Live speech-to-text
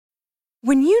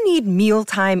When you need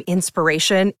mealtime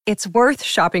inspiration, it's worth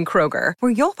shopping Kroger,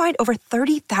 where you'll find over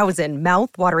 30,000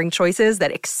 mouth-watering choices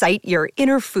that excite your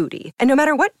inner foodie. And no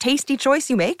matter what tasty choice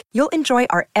you make, you'll enjoy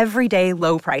our everyday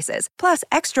low prices, plus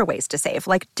extra ways to save,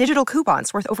 like digital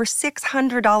coupons worth over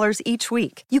 $600 each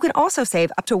week. You can also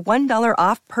save up to $1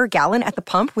 off per gallon at the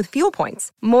pump with fuel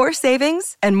points. More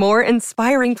savings and more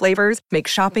inspiring flavors make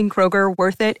shopping Kroger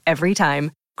worth it every time.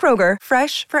 Kroger,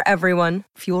 fresh for everyone.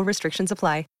 Fuel restrictions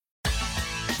apply.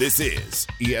 This is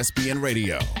ESPN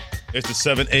Radio. It's the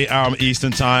 7 a.m.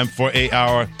 Eastern Time, 4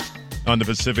 hour on the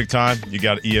Pacific Time. You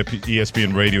got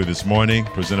ESPN Radio this morning,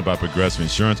 presented by Progressive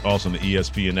Insurance. Also on the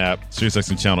ESPN app,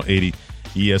 SiriusXM Channel 80,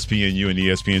 ESPNU, and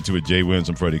ESPN2 with Jay Williams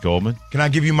and Freddie Coleman. Can I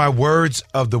give you my words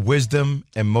of the wisdom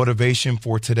and motivation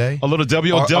for today? A little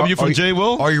WOW from Jay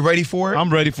Will? Are you ready for it? I'm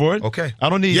ready for it. Okay. I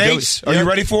don't need Yates, are you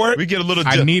ready for it? We get a little.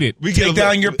 I need it. We Take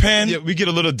down your pen. Yeah, we get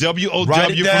a little WOW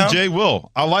down. from Jay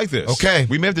Will. I like this. Okay.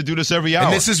 We may have to do this every hour.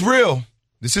 And this is real.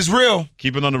 This is real.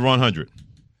 Keep it on the 100.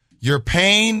 Your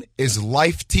pain is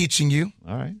life teaching you.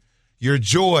 All right. Your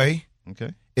joy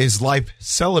Okay. is life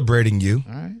celebrating you.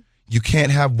 All right. You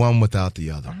can't have one without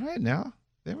the other. All right, now.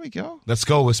 There we go. Let's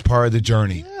go. It's part of the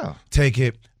journey. Yeah. Take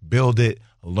it, build it,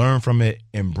 learn from it,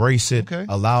 embrace it, Okay.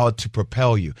 allow it to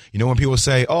propel you. You know when people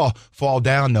say, oh, fall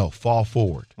down? No, fall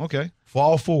forward. Okay.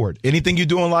 Fall forward. Anything you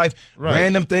do in life, Right.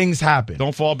 random things happen.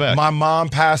 Don't fall back. My mom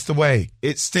passed away.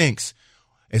 It stinks.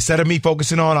 Instead of me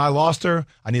focusing on I lost her,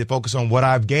 I need to focus on what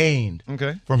I've gained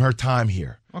from her time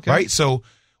here. Okay. Right? So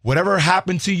whatever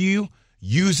happened to you,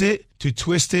 use it to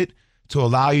twist it to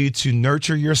allow you to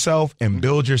nurture yourself and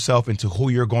build yourself into who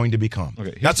you're going to become.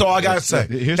 Okay. That's all I got to say.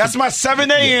 That's my 7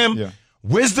 a.m.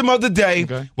 wisdom of the day.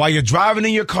 Okay. While you're driving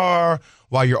in your car,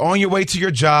 while you're on your way to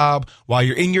your job, while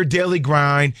you're in your daily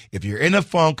grind, if you're in a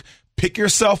funk, pick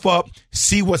yourself up,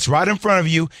 see what's right in front of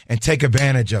you, and take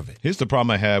advantage of it. Here's the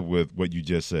problem I have with what you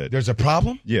just said. There's a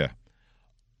problem? Yeah.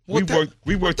 We worked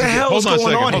what the together. hell is Hold on a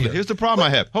going second. on Hold here? Here's the problem I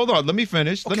have. Hold on. Let me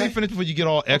finish. Okay. Let me finish before you get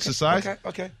all exercise.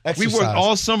 Okay. We worked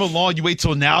all summer long. You wait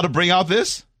till now to bring out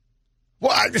this?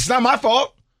 Well, it's not my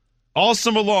fault. All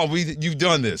summer long, you've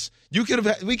done this. You could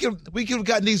have. We could have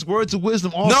gotten these words of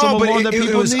wisdom all summer long that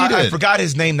people needed. I forgot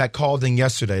his name that called in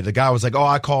yesterday. The guy was like, "Oh,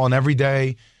 I call in every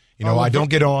day. You know, I don't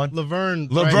get on." Laverne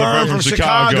from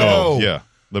Chicago. Yeah,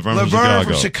 Laverne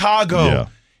from Chicago.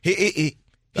 Yeah.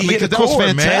 He hit a that chord, was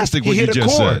fantastic man. what He you hit a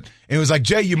just chord. said. And it was like,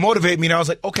 Jay, you motivate me. And I was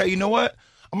like, okay, you know what?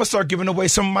 I'm going to start giving away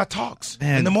some of my talks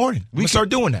in the morning. We start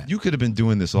doing that. You could have been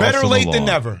doing this all Better summer late long. than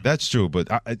never. That's true, but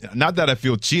not that I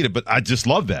feel cheated, but I just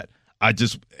love that. I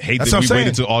just hate That's that what we I'm saying.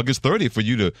 waited until August 30th for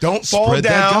you to Don't fall spread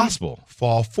down. that gospel.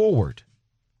 Fall forward.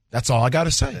 That's all I got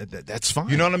to say. That's fine.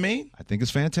 You know what I mean? I think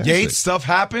it's fantastic. Yates, stuff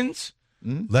happens.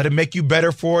 Let it make you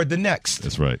better for the next.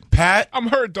 That's right. Pat, I'm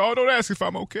hurt, dog. Don't ask if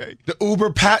I'm okay. the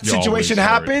Uber Pat You're situation always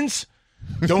hurt. happens.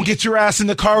 Don't get your ass in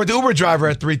the car with the Uber driver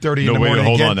at 3:30 in the morning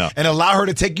hold again on now. and allow her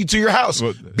to take you to your house.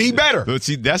 Well, Be better. But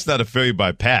see, that's not a failure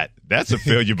by Pat. That's a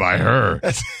failure by her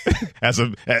as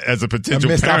a potential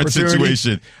missed parent opportunity.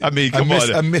 situation. I mean, come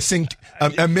on.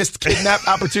 A missed kidnap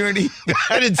opportunity.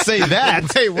 I didn't say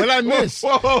that. Hey, what I miss?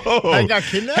 Whoa. I got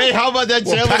kidnapped? Hey, how about that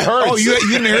Jalen Pat, Hurts? oh, you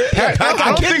didn't hear it? Pat I got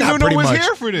don't think kidnapped Nuno pretty was much.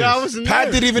 here for this. No, I wasn't Pat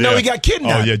there. didn't even know he got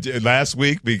kidnapped. Oh, yeah, last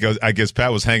week, because I guess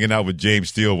Pat was hanging out with James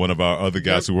Steele, one of our other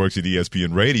guys who works at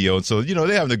ESPN Radio. And so,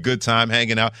 they're having a good time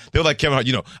hanging out. They're like Kevin Hart,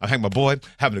 I'm hanging with my boy,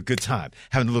 having a good time,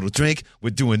 having a little drink. We're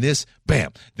doing this.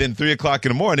 Bam. Then 3 o'clock in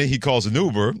the morning, he calls an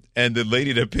Uber, and the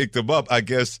lady that picked him up, I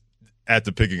guess,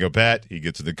 after picking up Pat, he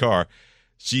gets in the car.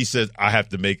 She says, I have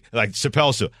to make, like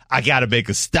Chappelle show, I got to make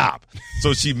a stop.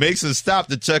 So she makes a stop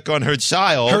to check on her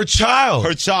child. Her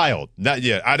child. Not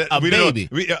yet. A baby.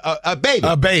 A baby.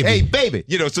 A baby. Hey, baby.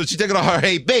 So she's taking on her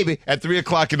hey, baby at 3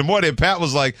 o'clock in the morning. And Pat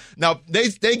was like, now,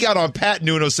 they got on Pat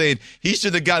Nuno saying he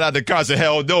should have got out of the car and said,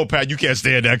 hell no, Pat, you can't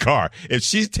stay in that car. If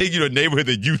she's taking you to a neighborhood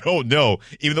that you don't know,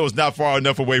 even though it's not far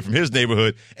enough away from his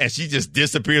neighborhood, and she just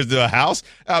disappears to a house,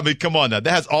 I mean, come on now. That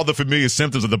has all the familiar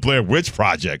symptoms of the Blair Witch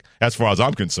Project, as far as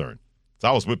I'm concerned. So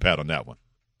I was with Pat on that one.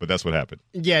 But that's what happened.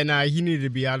 Yeah, he needed to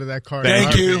be out of that car.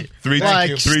 Thank you.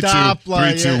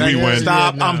 3-2, we win.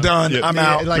 Stop. I'm done. Yeah. I'm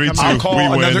out. Like, 3-2, I'll call we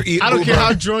another win. I don't care Uber.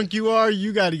 how drunk you are.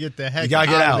 You got to get the heck You gotta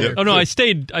get out. of there. Oh, no, I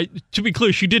stayed. To be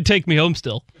clear, she did take me home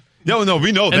still. No,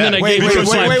 we know that. then I gave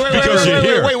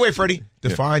her Wait, Freddie.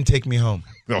 Define take me home.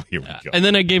 Oh, here we go. And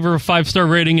then I gave her a 5-star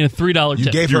rating and a $3 You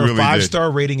tip. gave You her really a did.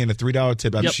 5-star rating and a $3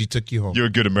 tip after Yep. she took you home. You're a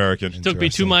good American. Took me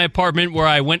to my apartment where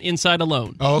I went inside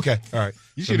alone. Oh, okay. All right.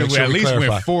 You So should have make sure at we least clarify.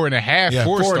 went 4.5, Yeah,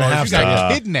 4 4.5 stars. You got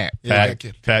stars. kidnapped. Yeah,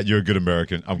 Pat, you're a good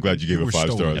American. I'm glad you gave You her were 5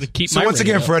 stolen. stars. Gotta keep So my once rating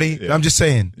again, up. Freddie, Yeah. I'm just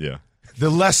saying, Yeah. the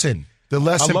lesson I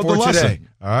love for the today. lesson.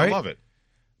 All right? I love it.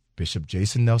 Bishop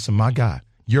Jason Nelson, my guy.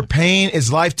 Your pain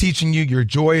is life teaching you. Your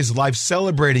joy is life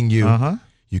celebrating you.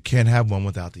 You can't have one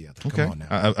without the other. Okay. Come on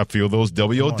now. I feel those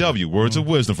WOW, words of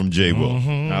wisdom from Jay Will.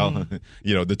 Now,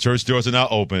 the church doors are now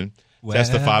open.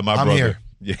 Testify, my I'm brother. here.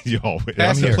 Yeah, you always.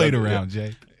 Pass the here. plate around,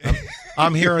 Jay.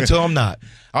 I'm here until I'm not.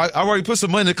 I already put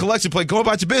some money in the collection plate. Go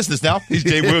about your business now. He's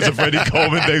Jay Wills and Freddie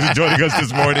Coleman. Thanks for joining us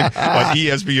this morning on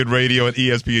ESPN Radio and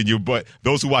ESPNU. But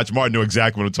those who watch Martin know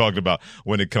exactly what I'm talking about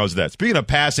when it comes to that. Speaking of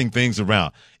passing things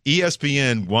around,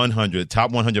 ESPN 100,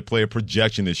 top 100 player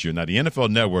projection this year. Now, the NFL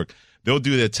Network, they'll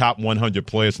do their top 100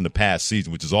 players from the past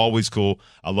season, which is always cool.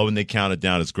 I love when they count it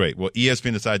down. It's great. Well,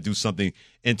 ESPN decided to do something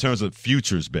in terms of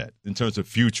futures bet, in terms of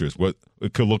futures, what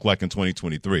it could look like in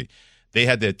 2023. They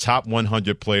had their top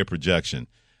 100 player projection.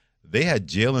 They had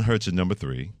Jalen Hurts at number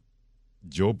 3,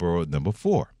 Joe Burrow at number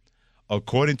 4.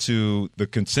 According to the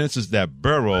consensus that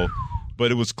Burrow, but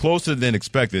it was closer than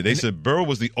expected. They said Burrow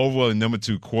was the overall number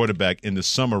 2 quarterback in the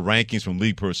summer rankings from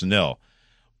league personnel.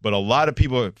 But a lot of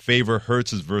people favor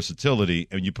Hurts' versatility,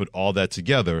 and you put all that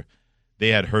together, they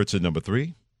had Hurts at number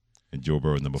 3 and Joe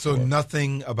Burrow at number 4. So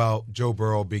nothing about Joe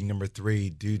Burrow being number 3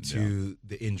 due to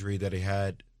the injury that he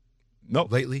had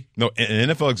lately? No, an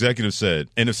NFL executive said,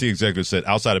 NFC executive said,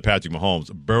 outside of Patrick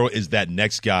Mahomes, Burrow is that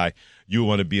next guy you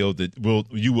want to be able to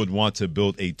you would want to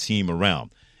build a team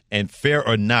around. And fair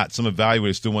or not, some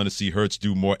evaluators still want to see Hurts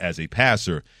do more as a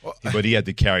passer, but he had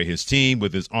to carry his team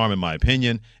with his arm, in my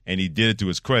opinion, and he did it to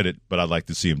his credit, but I'd like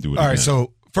to see him do it again. All right,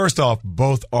 so first off,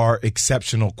 both are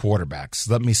exceptional quarterbacks.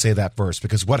 Let me say that first,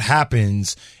 because what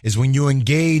happens is when you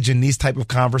engage in these type of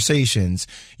conversations,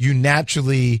 you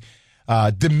naturally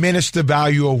diminish the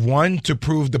value of one to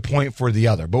prove the point for the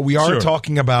other. But we are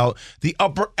talking about the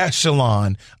upper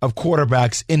echelon of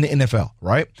quarterbacks in the NFL,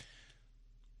 right?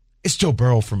 It's Joe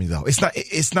Burrow for me, though. It's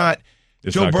not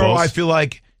Joe Burrow, close. I feel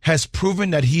like, has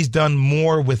proven that he's done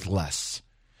more with less.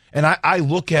 And I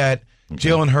look at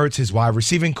Jalen Hurts, his wide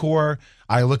receiving core.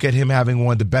 I look at him having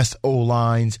one of the best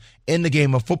O-lines in the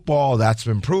game of football. That's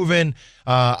been proven.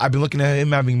 I've been looking at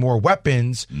him having more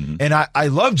weapons. And I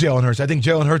love Jalen Hurts. I think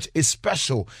Jalen Hurts is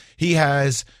special. He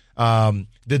has the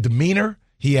demeanor.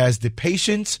 He has the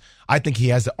patience. I think he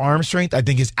has the arm strength. I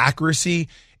think his accuracy,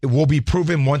 it will be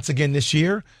proven once again this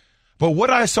year. But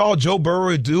what I saw Joe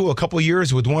Burrow do a couple of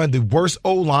years with one of the worst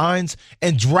O-lines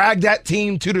and drag that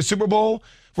team to the Super Bowl,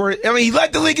 he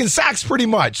led the league in sacks pretty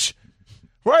much.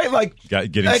 Right?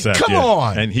 Getting sacked. Come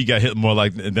on. And he got hit more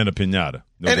than a piñata.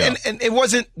 And it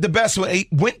wasn't the best one. He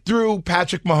went through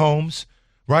Patrick Mahomes,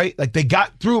 right? Like, they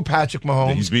got through Patrick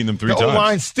Mahomes. He's beaten them 3 times. The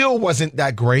O-line still wasn't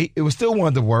that great. It was still one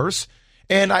of the worst.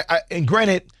 And and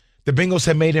granted, the Bengals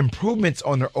have made improvements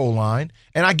on their O-line,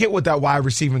 and I get what that wide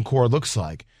receiving core looks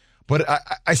like. But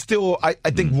I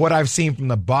think what I've seen from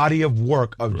the body of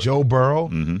work of Joe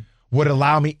Burrow would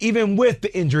allow me, even with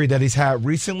the injury that he's had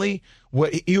recently,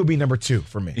 he would be number 2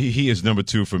 for me. He is number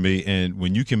 2 for me. And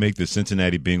when you can make the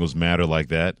Cincinnati Bengals matter like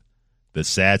that, the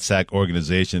Sad Sack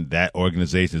organization, that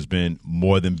organization has been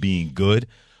more than being good.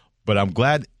 But I'm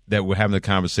glad that we're having a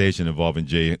conversation involving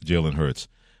Jalen Hurts,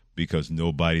 because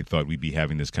nobody thought we'd be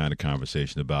having this kind of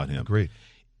conversation about him. Agreed.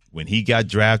 When he got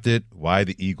drafted, why are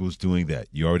the Eagles doing that?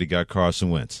 You already got Carson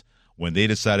Wentz. When they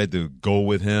decided to go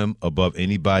with him above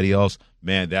anybody else,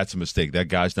 man, that's a mistake. That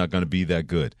guy's not going to be that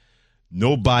good.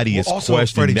 Nobody is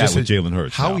questioning that with Jalen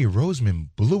Hurts. Howie Roseman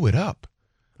blew it up.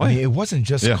 I mean, it wasn't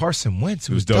just Carson Wentz.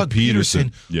 It was Doug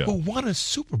Peterson who won a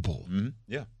Super Bowl.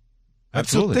 Yeah.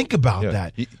 Absolutely. So think about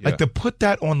that. Like, to put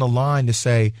that on the line to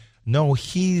say, no,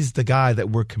 he's the guy that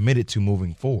we're committed to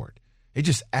moving forward. It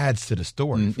just adds to the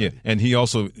story. Yeah, and he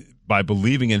also, by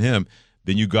believing in him,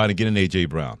 then you got to get an A.J.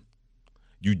 Brown.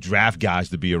 You draft guys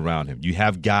to be around him. You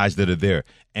have guys that are there.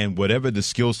 And whatever the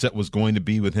skill set was going to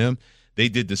be with him, they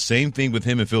did the same thing with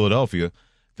him in Philadelphia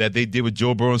that they did with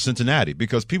Joe Burrow in Cincinnati,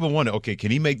 because people wonder, okay,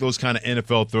 can he make those kind of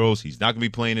NFL throws? He's not going to be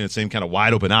playing in the same kind of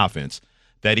wide-open offense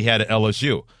that he had at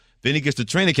LSU. Then he gets to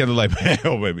training camp and like, man,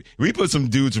 baby, we put some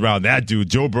dudes around that dude.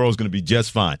 Joe Burrow's going to be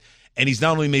just fine. And he's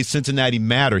not only made Cincinnati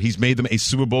matter, he's made them a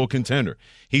Super Bowl contender.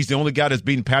 He's the only guy that's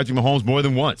beaten Patrick Mahomes more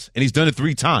than once, and he's done it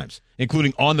 3 times,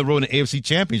 including on the road in the AFC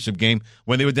Championship game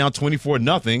when they were down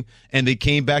 24-0, and they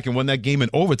came back and won that game in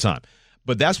overtime.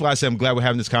 But that's why I said I'm glad we're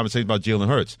having this conversation about Jalen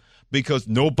Hurts, because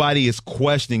nobody is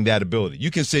questioning that ability.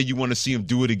 You can say you want to see him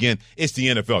do it again. It's the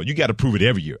NFL. You got to prove it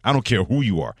every year. I don't care who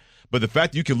you are. But the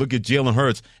fact that you can look at Jalen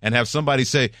Hurts and have somebody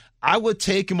say, I would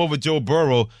take him over Joe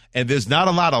Burrow, and there's not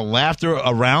a lot of laughter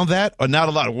around that, or not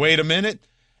a lot of, wait a minute,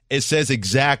 it says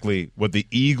exactly what the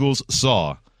Eagles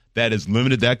saw that has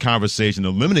eliminated that conversation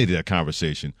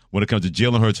when it comes to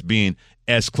Jalen Hurts being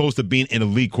as close to being an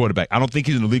elite quarterback. I don't think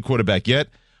he's an elite quarterback yet,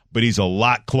 but he's a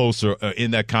lot closer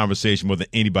in that conversation more than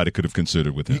anybody could have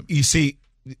considered with him. You see,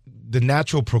 the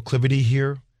natural proclivity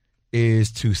here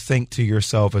is to think to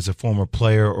yourself as a former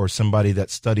player or somebody that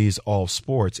studies all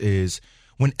sports is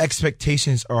when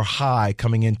expectations are high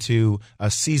coming into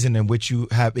a season in which you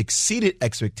have exceeded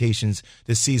expectations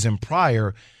the season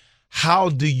prior, how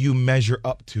do you measure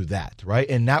up to that, right?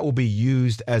 And that will be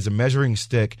used as a measuring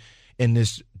stick in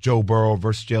this Joe Burrow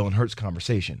versus Jalen Hurts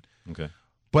conversation. Okay.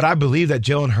 But I believe that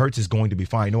Jalen Hurts is going to be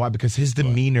fine. You know why? Because his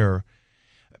demeanor,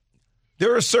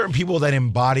 there are certain people that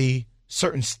embody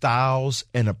certain styles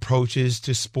and approaches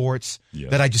to sports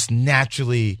that I just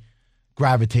naturally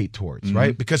gravitate towards,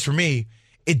 right? Because for me,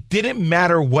 it didn't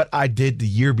matter what I did the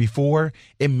year before.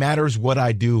 It matters what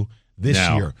I do this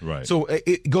year. Right. So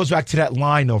it goes back to that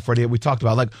line, though, Freddie, that we talked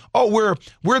about. Like, oh,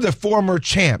 we're the former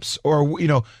champs, or,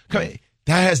 that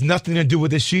has nothing to do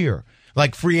with this year.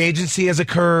 Like, free agency has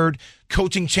occurred.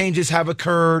 Coaching changes have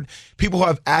occurred. People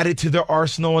have added to their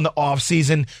arsenal in the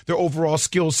offseason, their overall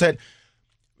skill set.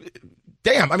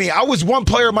 Damn, I was one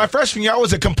player my freshman year. I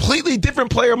was a completely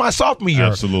different player my sophomore year.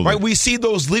 Absolutely. Right? We see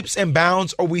those leaps and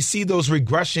bounds, or we see those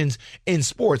regressions in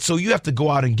sports. So you have to go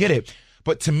out and get it.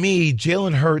 But to me,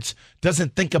 Jalen Hurts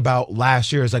doesn't think about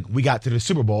last year as like we got to the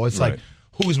Super Bowl. It's like,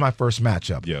 who's my first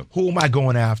matchup? Yeah. Who am I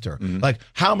going after? Like,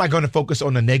 how am I going to focus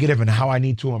on the negative and how I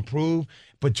need to improve?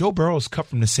 But Joe Burrow's cut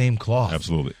from the same cloth.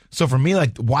 Absolutely. So for me,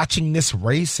 like, watching this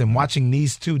race and watching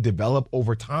these two develop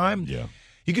over time,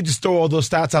 you could just throw all those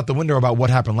stats out the window about what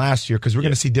happened last year because we're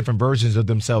going to see different versions of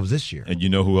themselves this year. And you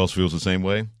know who else feels the same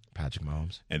way? Patrick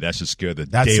Mahomes. And that should scare the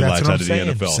That's daylights what out of the I'm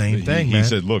saying. NFL. Same thing, he man.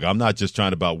 said, look, I'm not just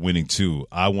trying about winning two.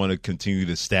 I want to continue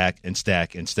to stack and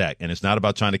stack and stack. And it's not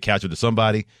about trying to catch up to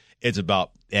somebody. It's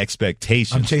about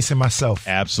expectations. I'm chasing myself.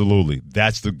 Absolutely.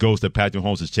 That's the ghost that Patrick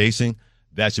Mahomes is chasing.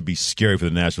 That should be scary for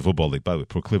the National Football League. By the way,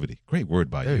 proclivity. Great word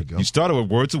by There you go. You started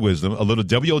with words of wisdom, a little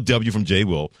WOW from Jay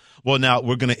Will. Well, now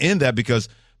we're going to end that because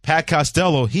Pat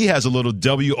Costello, he has a little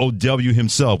WOW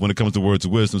himself when it comes to words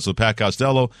of wisdom. So, Pat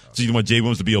Costello, so you want Jay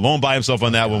Williams to be alone by himself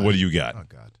on that one. What do you got? Oh,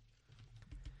 God.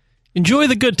 Enjoy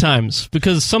the good times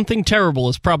because something terrible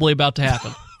is probably about to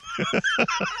happen.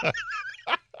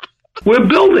 We're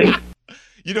building.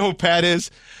 You know who Pat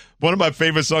is? One of my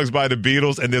favorite songs by the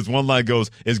Beatles, and there's one line goes,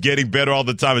 "It's getting better all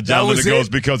the time." And John Lennon goes,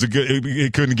 "Because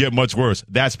it couldn't get much worse."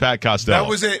 That's Pat Costello. That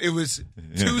was it. It was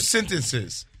two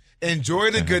sentences. Enjoy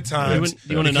the good times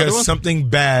You want another because one? something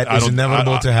bad is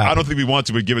inevitable to happen. I don't think we want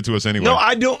to, but give it to us anyway. No,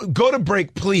 I don't. Go to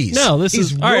break, please. No, this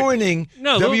He's is all right. ruining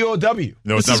No, WOW.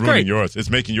 No, it's This not is ruining great. yours. It's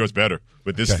making yours better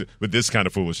with this kind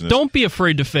of foolishness. Don't be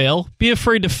afraid to fail. Be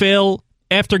afraid to fail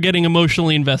after getting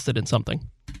emotionally invested in something.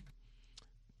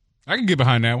 I can get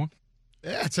behind that one.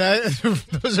 Yeah,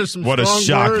 those are some What a strong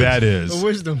shock words that is. of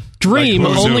wisdom. Dream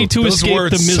Like, only to those escape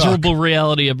words the miserable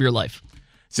reality of your life.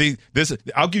 See, this.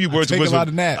 I'll give you words of take a wisdom. lot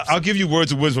of naps. I'll give you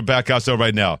words of wisdom from Pat Costello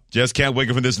right now. Just can't wake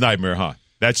up from this nightmare, huh?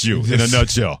 That's you in a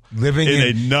nutshell. Living in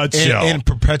a nutshell. in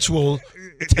perpetual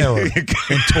terror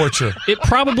and torture. It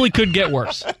probably could get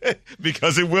worse.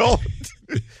 Because it will.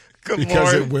 Good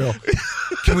Because Lord. it will.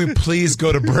 Can we please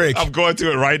go to break? I'm going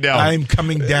to it right now. I'm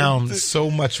coming down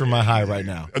so much from my high right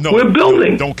now. No, We're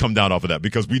building. Don't come down off of that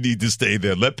because we need to stay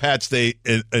there. Let Pat stay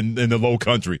in the low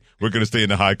country. We're going to stay in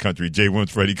the high country. Jay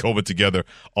Williams, Freddie Coleman together.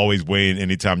 Always weighing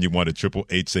anytime you want it.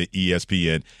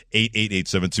 888-say-ESPN,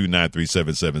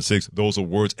 888-729-3776. Those are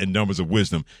words and numbers of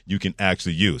wisdom you can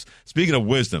actually use. Speaking of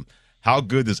wisdom, how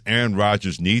good does Aaron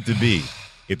Rodgers need to be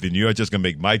if the New York Jets going to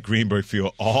make Mike Greenberg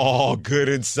feel all good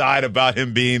inside about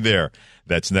him being there?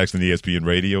 That's next on ESPN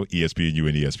Radio, ESPNU,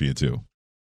 and ESPN2.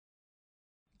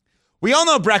 We all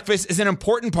know breakfast is an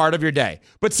important part of your day,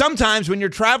 but sometimes when you're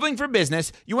traveling for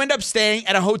business, you end up staying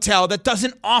at a hotel that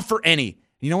doesn't offer any.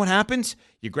 You know what happens?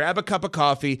 You grab a cup of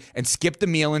coffee and skip the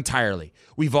meal entirely.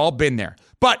 We've all been there.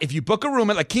 But if you book a room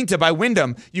at La Quinta by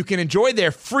Wyndham, you can enjoy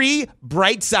their free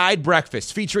Bright Side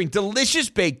breakfast featuring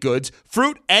delicious baked goods,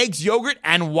 fruit, eggs, yogurt,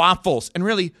 and waffles. And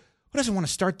really, who doesn't want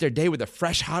to start their day with a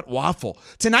fresh, hot waffle?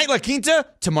 Tonight, La Quinta,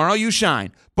 tomorrow you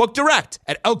shine. Book direct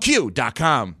at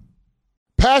lq.com.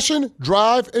 Passion,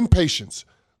 drive, and patience.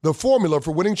 The formula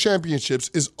for winning championships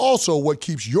is also what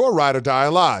keeps your ride or die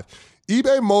alive.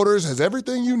 eBay Motors has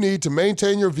everything you need to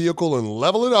maintain your vehicle and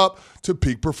level it up to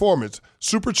peak performance.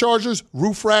 Superchargers,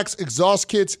 roof racks, exhaust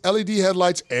kits, LED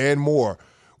headlights, and more.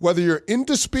 Whether you're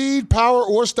into speed, power,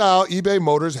 or style, eBay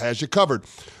Motors has you covered.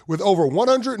 With over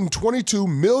 122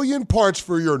 million parts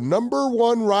for your number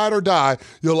one ride or die,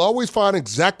 you'll always find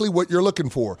exactly what you're looking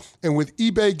for. And with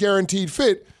eBay Guaranteed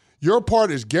Fit, your part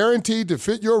is guaranteed to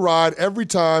fit your ride every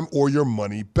time or your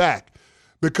money back.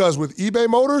 Because with eBay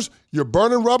Motors, you're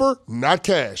burning rubber, not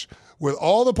cash. With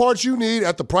all the parts you need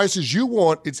at the prices you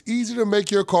want, it's easy to make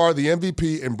your car the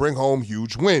MVP and bring home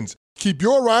huge wins. Keep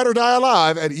your ride or die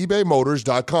alive at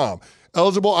ebaymotors.com.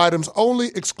 Eligible items only.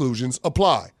 Exclusions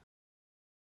apply.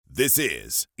 This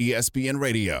is ESPN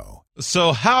Radio.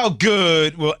 So how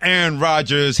good will Aaron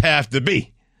Rodgers have to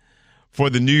be for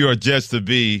the New York Jets to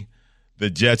be the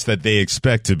Jets that they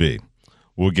expect to be?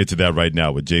 We'll get to that right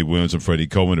now with Jay Williams and Freddie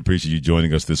Coleman. Appreciate you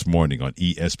joining us this morning on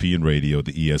ESPN Radio,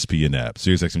 the ESPN app,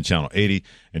 SiriusXM Channel 80.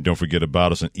 And don't forget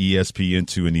about us on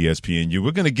ESPN2 and ESPNU.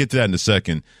 We're going to get to that in a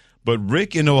second. But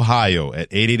Rick in Ohio at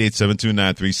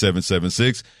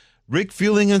 888-729-3776. Rick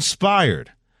feeling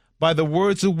inspired by the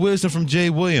words of wisdom from Jay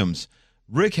Williams.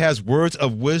 Rick has words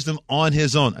of wisdom on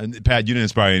his own. And Pat, you didn't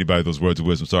inspire anybody with those words of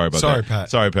wisdom. Sorry about that.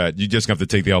 Sorry, Pat. You just have to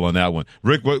take the L on that one.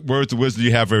 Rick, what words of wisdom do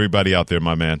you have for everybody out there,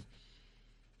 my man?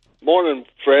 Morning,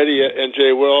 Freddie and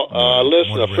Jay Will.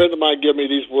 Listen, a friend of mine gave me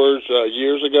these words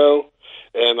years ago,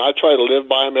 and I try to live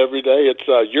by them every day. It's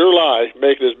your lie,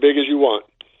 make it as big as you want.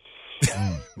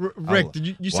 Rick,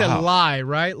 did you said lie,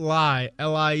 right? Lie,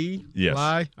 L-I-E? Yes.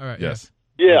 Lie? All right. Yes.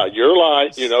 Yeah, your lie,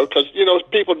 because,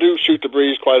 people do shoot the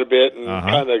breeze quite a bit and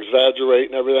kind of exaggerate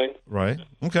and everything. Right.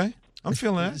 Okay. I'm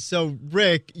feeling that. So,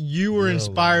 Rick, you were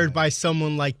inspired by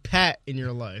someone like Pat in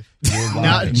your life.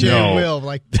 Not Jay Will,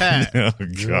 like Pat. Oh,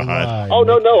 God. Oh,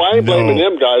 no, I ain't blaming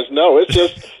them guys. No, it's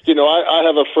just, I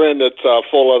have a friend that's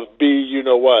full of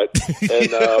you-know-what,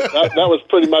 and that was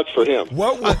pretty much for him.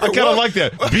 I kind of like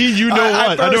that.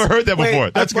 You-know-what. I never heard that before.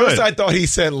 That's good. At first I thought he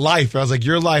said life. I was like,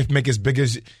 your life make as big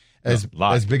as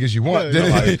big as you want.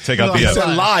 Take out the F. He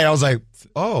said lie. I was like,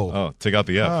 oh. Take out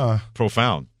the F.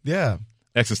 Profound. Yeah.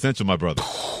 Existential, my brother.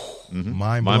 Mm-hmm.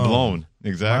 Mind blown.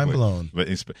 Exactly. Mind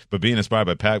blown. But being inspired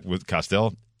by Pat with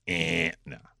Costello, no.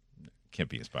 Can't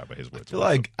be inspired by his words.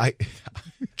 I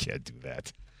can't do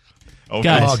that. Oh,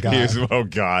 guys. Oh,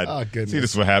 God. Oh, goodness. See,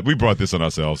 this is what happened. We brought this on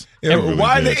ourselves. Yeah,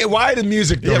 why the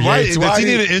music, though? Yeah, does he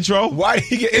need an intro? Why did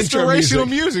he get inspirational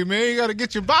music, man? You got to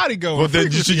get your body going. Well,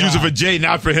 then you should use it for Jay,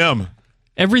 not for him.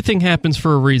 Everything happens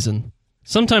for a reason.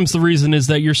 Sometimes the reason is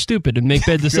that you're stupid and make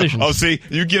bad decisions. Oh, see,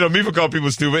 you get on me for calling people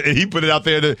stupid, and he put it out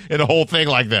there in a whole thing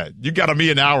like that. You got on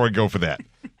me an hour ago for that.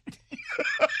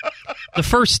 The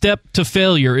first step to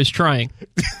failure is trying.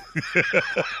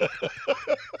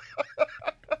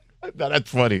 Now, that's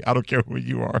funny. I don't care who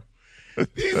you are.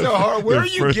 These are hard. Where are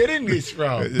you getting these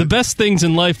from? The best things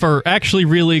in life are actually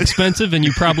really expensive, and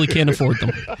you probably can't afford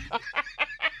them.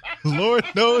 Lord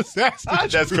knows that's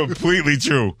completely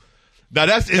true. Now,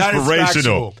 that's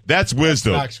inspirational. That's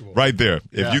wisdom right there.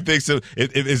 Yeah. If you think so,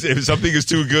 if something is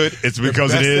too good, it's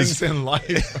because it is. The best things in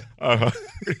life.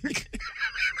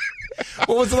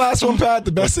 What was the last one, Pat?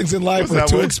 The best things in life are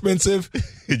too expensive.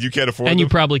 You can't afford them. And you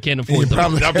probably can't afford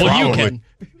them. Well, you can.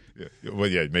 Well,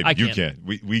 yeah, maybe you can.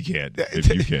 We can,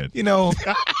 if you can.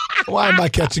 Why am I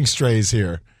catching strays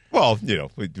here? Well,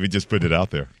 we just put it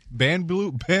out there.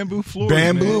 Bamboo floor.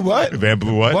 Bamboo what?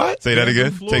 Bamboo what? What? Say that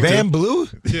again. Bamboo?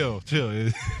 Chill.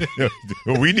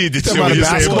 We need to chill. You're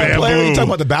talking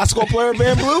about the basketball player,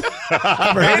 Bamboo?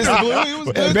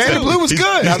 Bamboo was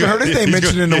good. I haven't heard his name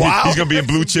mentioned in a while. He's going to be in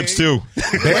blue chips, too.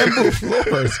 Bamboo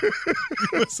floors.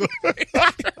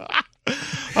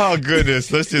 Oh,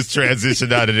 goodness. Let's just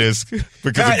transition out of this.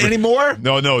 Any more?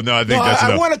 No. I think that's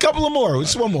enough. I want a couple of more.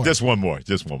 Just one more.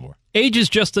 Just one more. Age is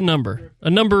just a number. A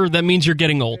number that means you're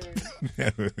getting old.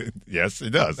 Yes, it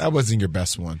does. That wasn't your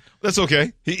best one. That's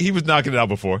okay. He was knocking it out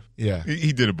before. Yeah.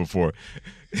 He did it before.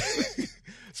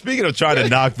 Speaking of trying to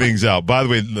knock things out, by the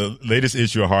way, the latest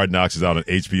issue of Hard Knocks is out on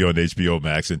HBO and HBO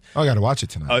Max. And I got to watch it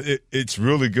tonight. It's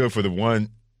really good for the one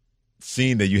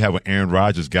scene that you have when Aaron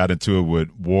Rodgers got into it with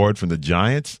Ward from the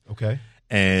Giants. Okay.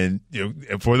 And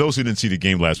for those who didn't see the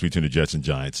game last week between the Jets and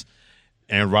Giants,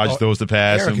 Aaron Rodgers throws the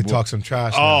pass. Aaron can talk some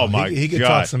trash. Oh, now. my God. He can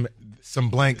talk some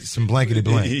blankety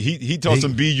blank. He told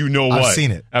some you-know-what. I've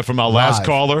seen it. From our last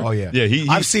caller. Oh, yeah. Yeah,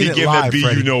 I've seen it gave live,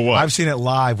 that you-know-what. I've seen it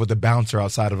live with the bouncer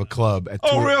outside of a club at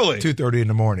 2:30 in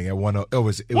the morning at 1. It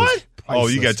was what?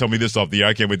 Priceless. You got to tell me this off the air.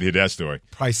 I can't wait to hear that story.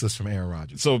 Priceless from Aaron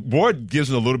Rodgers. So Ward gives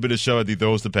him a little bit of shove as he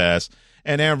throws the pass,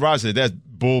 and Aaron Rodgers said, "That's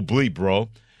bull bleep, bro."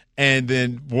 And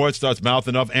then Ward starts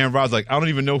mouthing off. Aaron Rodgers like, "I don't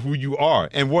even know who you are."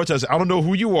 And Ward says, "I don't know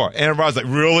who you are." Aaron Rodgers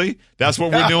like, "Really? That's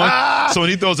what we're doing?" So when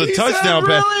he throws a touchdown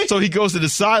pass, so he goes to the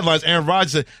sidelines. Aaron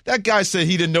Rodgers said, "That guy said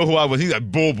he didn't know who I was." He's like,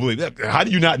 "Bull bleep. How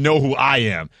do you not know who I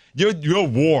am? You're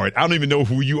Ward. I don't even know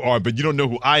who you are, but you don't know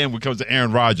who I am when it comes to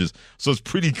Aaron Rodgers." So it's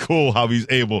pretty cool how he's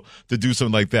able to do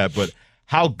something like that. But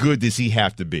how good does he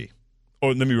have to be?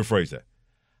 Or let me rephrase that.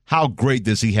 How great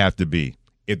does he have to be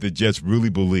if the Jets really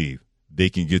believe they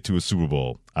can get to a Super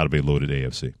Bowl out of a loaded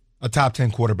AFC? A top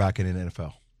 10 quarterback in the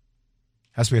NFL.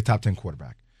 Has to be a top 10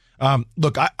 quarterback.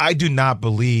 Look, I do not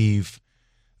believe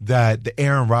that the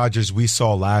Aaron Rodgers we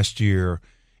saw last year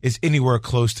is anywhere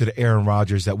close to the Aaron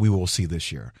Rodgers that we will see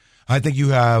this year. I think you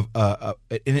have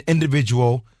an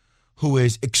individual who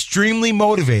is extremely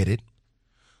motivated,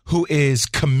 who is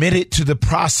committed to the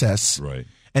process, right,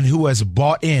 and who has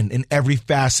bought in every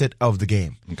facet of the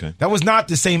game. Okay. That was not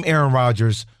the same Aaron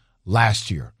Rodgers last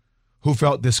year, who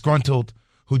felt disgruntled,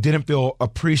 who didn't feel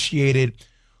appreciated,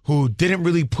 who didn't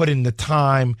really put in the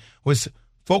time, was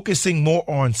focusing more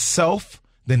on self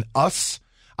than us.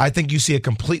 I think you see a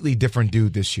completely different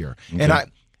dude this year. Okay.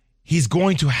 And he's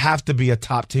going to have to be a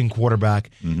top 10 quarterback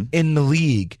in the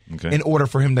league in order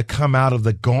for him to come out of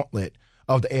the gauntlet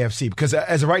of the AFC. Because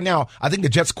as of right now, I think the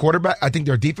Jets quarterback, I think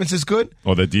their defense is good.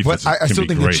 Oh, their defense But I still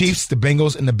think great. the Chiefs, the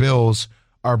Bengals, and the Bills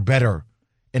are better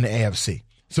in the AFC.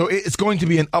 So it's going to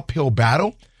be an uphill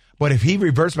battle. But if he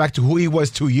reverts back to who he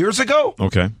was 2 years ago,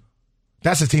 okay,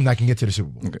 that's a team that can get to the Super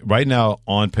Bowl. Okay. Right now,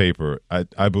 on paper,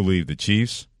 I believe the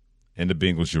Chiefs and the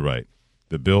Bengals, you're right.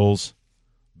 The Bills,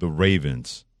 the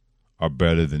Ravens are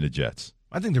better than the Jets.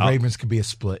 I think the Ravens could be a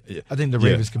split. I think the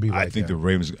Ravens could be right I think there. the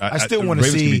Ravens. I still want to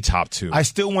see could be top 2. I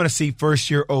still want to see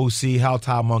first-year OC how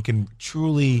Todd Monken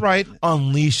truly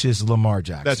unleashes Lamar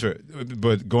Jackson. That's right.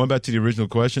 But going back to the original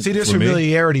question, see, there's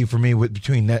familiarity for me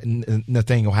between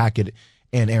Nathaniel Hackett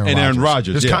and Aaron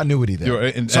Rodgers. There's continuity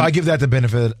there. So I give that the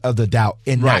benefit of the doubt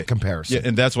in that comparison. Yeah,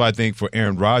 and that's why I think for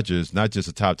Aaron Rodgers, not just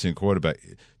a top 10 quarterback,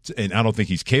 and I don't think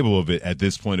he's capable of it at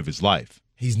this point of his life.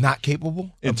 He's not capable?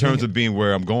 In terms of being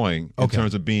where I'm going, in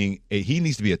terms of being he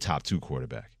needs to be a top 2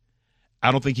 quarterback.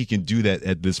 I don't think he can do that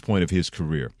at this point of his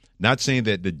career. Not saying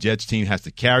that the Jets team has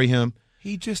to carry him.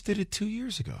 He just did it 2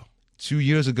 years ago. 2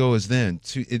 years ago is then.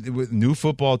 With new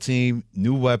football team,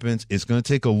 new weapons, it's going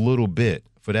to take a little bit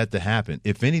for that to happen.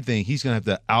 If anything, he's going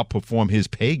to have to outperform his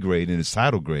pay grade and his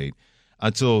title grade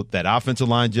until that offensive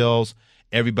line gels.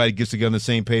 Everybody gets together on the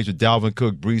same page with Dalvin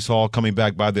Cook, Breece Hall coming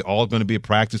back by. They're all going to be at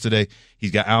practice today. He's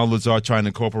got Alan Lazard trying to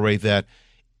incorporate that.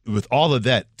 With all of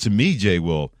that, to me, Jay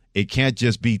Will, it can't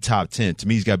just be top 10. To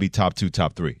me, he's got to be top 2,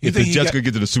 top 3. If the Jets could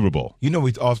get to the Super Bowl. You know,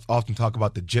 we often talk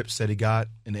about the gyps that he got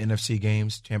in the NFC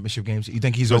games, championship games. You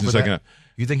think he's over that?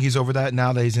 You think he's over that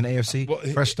now that he's in AFC? Well,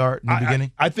 fresh start, new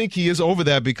beginning? I think he is over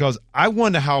that because I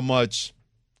wonder how much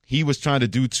he was trying to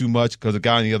do too much because of a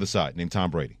guy on the other side named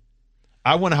Tom Brady.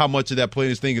 I wonder how much of that played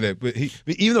his thinking that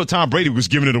even though Tom Brady was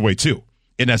giving it away too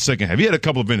in that second half, he had a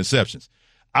couple of interceptions.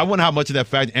 I wonder how much of that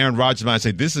fact Aaron Rodgers might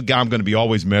say, this is a guy I'm going to be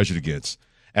always measured against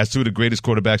as two of the greatest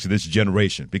quarterbacks of this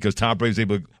generation because Tom Brady was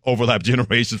able to overlap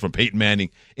generations from Peyton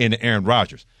Manning into Aaron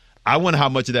Rodgers. I wonder how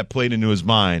much of that played into his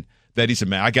mind that he said,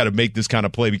 man, I got to make this kind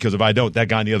of play because if I don't, that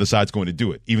guy on the other side's going to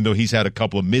do it, even though he's had a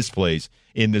couple of misplays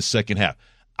in this second half.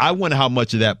 I wonder how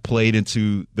much of that played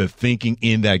into the thinking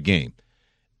in that game.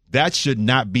 That should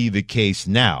not be the case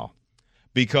now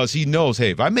because he knows,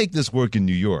 hey, if I make this work in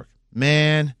New York,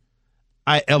 man,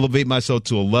 I elevate myself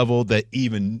to a level that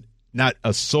even not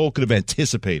a soul could have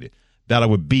anticipated that I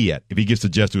would be at if he gets the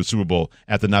Jets to a Super Bowl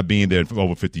after not being there for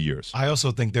over 50 years. I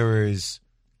also think there is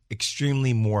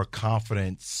extremely more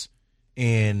confidence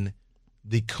in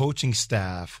the coaching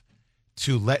staff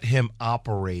to let him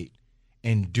operate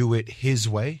and do it his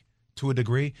way to a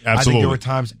degree. Absolutely. I think there were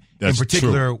times, That's in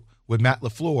particular, true. with Matt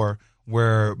LaFleur,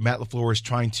 where Matt LaFleur is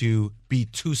trying to be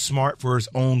too smart for his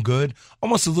own good,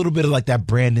 almost a little bit of like that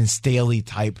Brandon Staley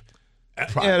type.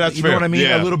 Yeah, that's you fair. know what I mean?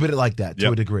 Yeah. A little bit like that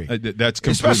to a degree. That's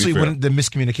completely especially fair. when the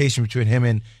miscommunication between him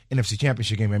and NFC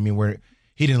Championship game. I mean, where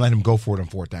he didn't let him go for it on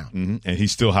fourth down. Mm-hmm. And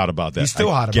he's still hot about that. He's still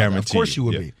hot about that. Of course you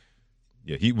would be.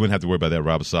 Yeah, he wouldn't have to worry about that.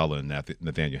 Robert Saleh and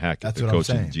Nathaniel Hackett, That's the what I'm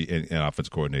coach saying. and offense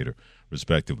coordinator,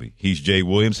 respectively. He's Jay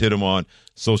Williams. Hit him on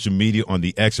social media on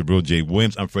the X of Real Jay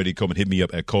Williams. I'm Freddie Coleman. Hit me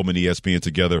up at Coleman ESPN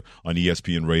together on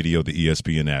ESPN Radio, the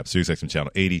ESPN app, SiriusXM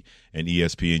Channel 80, and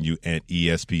ESPNU and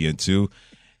ESPN2.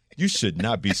 You should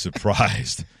not be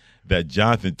surprised that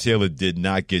Jonathan Taylor did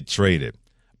not get traded,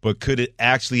 but could it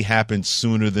actually happen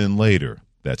sooner than later?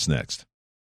 That's next.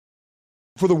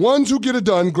 For the ones who get it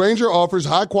done, Grainger offers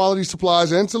high-quality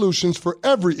supplies and solutions for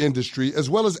every industry, as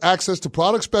well as access to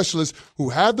product specialists who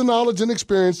have the knowledge and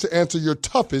experience to answer your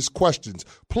toughest questions.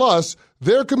 Plus,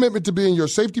 their commitment to being your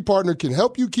safety partner can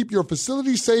help you keep your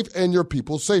facility safe and your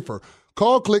people safer.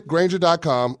 Call, click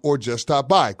Grainger.com, or just stop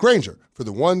by. Grainger, for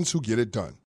the ones who get it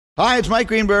done. Hi, it's Mike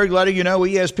Greenberg letting you know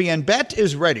ESPN Bet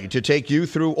is ready to take you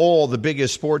through all the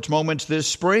biggest sports moments this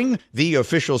spring. The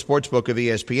official sportsbook of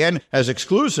ESPN has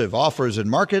exclusive offers and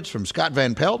markets from Scott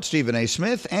Van Pelt, Stephen A.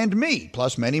 Smith, and me,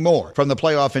 plus many more. From the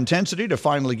playoff intensity to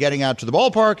finally getting out to the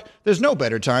ballpark, there's no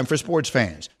better time for sports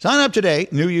fans. Sign up today.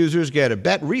 New users get a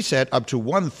bet reset up to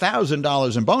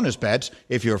 $1,000 in bonus bets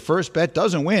if your first bet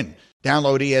doesn't win.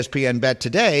 Download ESPN Bet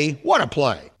today. What a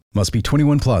play. Must be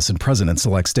 21 plus and present in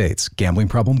select states. Gambling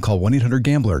problem? Call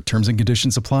 1-800-GAMBLER. Terms and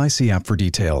conditions apply. See app for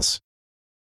details.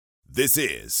 This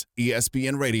is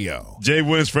ESPN Radio. Jay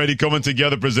Williams, Freddie coming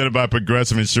together, presented by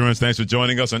Progressive Insurance. Thanks for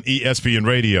joining us on ESPN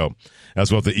Radio, as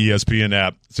well as the ESPN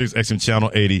app, 6XM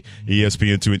Channel 80,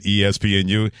 ESPN2, and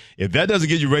ESPNU. If that doesn't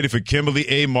get you ready for Kimberly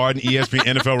A. Martin, ESPN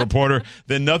NFL reporter,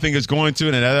 then nothing is going to.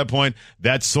 And at that point,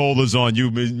 that soul is on you.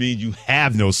 It means you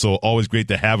have no soul. Always great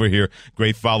to have her here.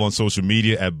 Great follow on social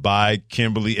media at by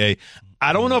Kimberly A.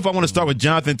 I don't know if I want to start with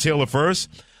Jonathan Taylor first,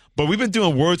 but we've been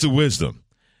doing words of wisdom.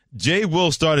 Jay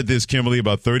Will started this, Kimberly,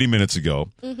 about 30 minutes ago.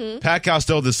 Mm-hmm. Pat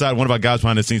Costello decided, one of our guys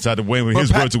behind the scenes, decided to weigh with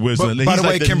his words of wisdom. By the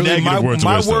way, Kimberly, my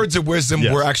words of wisdom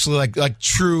were actually like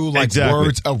true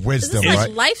words of wisdom. Is this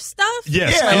right? life stuff?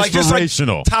 Yes, yeah,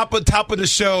 inspirational. Like top of the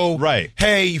show. Right.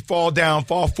 Hey, you fall down,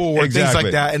 fall forward, things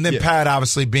like that. And then Pat,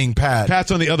 obviously, being Pat.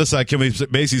 Pat's on the other side, Kimberly,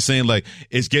 basically saying, like,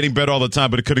 it's getting better all the time,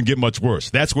 but it couldn't get much worse.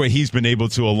 That's where he's been able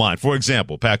to align. For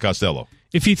example, Pat Costello.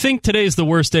 If you think today's the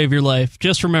worst day of your life,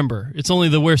 just remember, it's only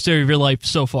the worst day of your life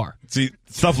so far. See,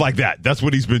 stuff like that. That's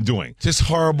what he's been doing. Just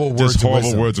horrible words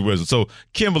of wisdom. So,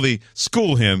 Kimberly,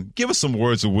 school him. Give us some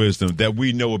words of wisdom that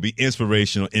we know will be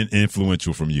inspirational and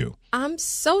influential from you. I'm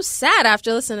so sad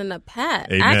after listening to Pat.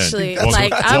 Amen. Actually,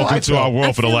 welcome to our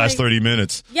world for the last 30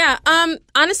 minutes. Yeah.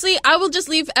 Honestly, I will just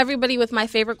leave everybody with my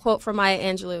favorite quote from Maya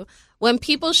Angelou. When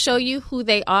people show you who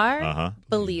they are,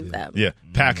 believe them. Yeah.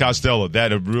 Pat Costello,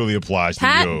 that really applies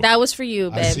Pat, to you. that was for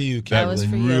you, babe. I see you, Kimberly. That was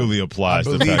for you. Really applies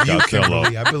to Pat Costello.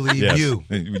 I believe you.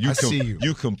 I see you.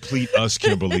 You complete us,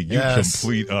 Kimberly. You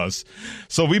complete us.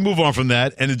 So we move on from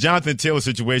that, and the Jonathan Taylor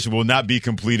situation will not be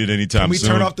completed anytime soon.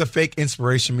 Can we turn off the fake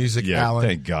inspiration music, Alan?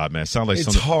 Thank God, man. Sound like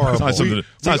it's horrible. We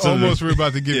were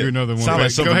about to give you another one.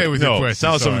 Go ahead with your question.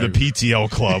 Sounds like some of the PTL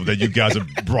club that you guys are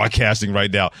broadcasting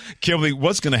right now. Kimberly,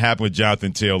 what's going to happen with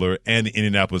Jonathan Taylor and the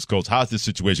Indianapolis Colts? How's this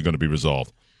situation going to be resolved?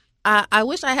 I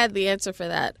wish I had the answer for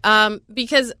that.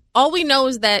 Because all we know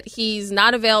is that he's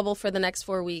not available for the next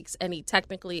 4 weeks, and he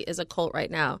technically is a Colt right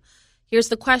now. Here's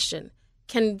the question.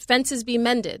 Can fences be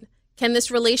mended? Can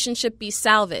this relationship be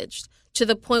salvaged to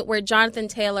the point where Jonathan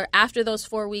Taylor, after those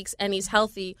 4 weeks and he's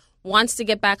healthy, wants to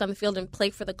get back on the field and play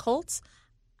for the Colts?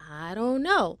 I don't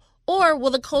know. Or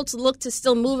will the Colts look to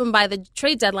still move him by the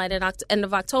trade deadline at end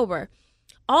of October?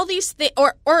 All these things,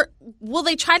 or will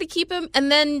they try to keep him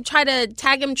and then try to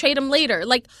tag him, trade him later?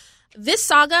 Like, this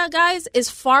saga, guys, is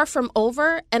far from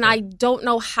over, and I don't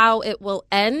know how it will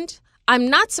end. I'm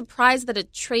not surprised that a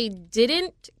trade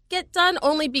didn't get done,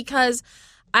 only because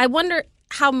I wonder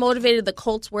how motivated the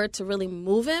Colts were to really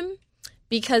move him,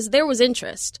 because there was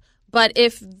interest. But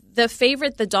if the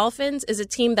favorite, the Dolphins, is a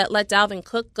team that let Dalvin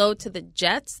Cook go to the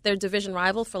Jets, their division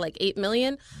rival, for like $8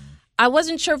 million, I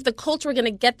wasn't sure if the Colts were going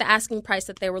to get the asking price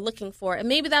that they were looking for, and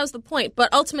maybe that was the point.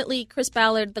 But ultimately, Chris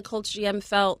Ballard, the Colts GM,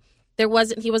 felt he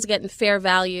wasn't getting fair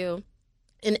value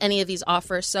in any of these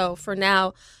offers. So for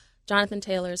now, Jonathan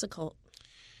Taylor is a Colt.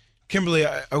 Kimberly,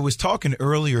 I was talking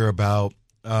earlier about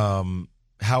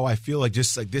how I feel like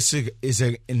just like this is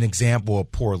an example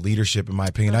of poor leadership, in my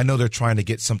opinion. I know they're trying to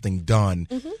get something done,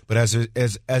 but as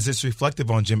it's reflective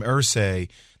on Jim Irsay,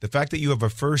 the fact that you have a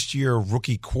first-year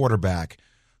rookie quarterback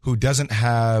who doesn't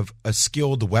have a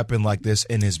skilled weapon like this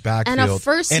in his backfield. And a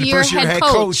first-year head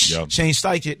coach. Shane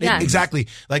Steichen. Yes. Exactly.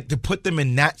 Like, to put them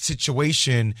in that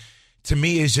situation, to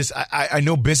me, is just, I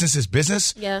know business is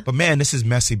business, but, man, this is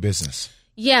messy business.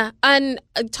 Yeah, and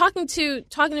talking to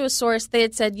a source, they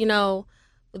had said,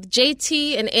 with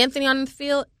JT and Anthony on the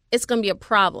field, it's going to be a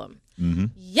problem. Mm-hmm.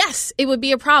 Yes, it would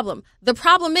be a problem. The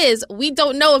problem is we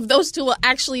don't know if those two will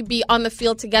actually be on the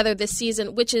field together this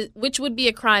season, which would be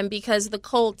a crime, because the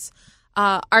Colts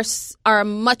are a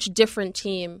much different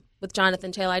team with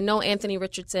Jonathan Taylor. I know Anthony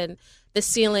Richardson, the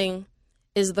ceiling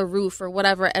is the roof, or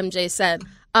whatever MJ said.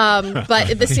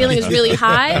 But the ceiling is really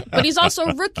high, but he's also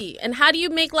a rookie. And how do you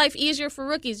make life easier for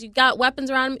rookies? You got weapons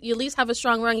around him. You at least have a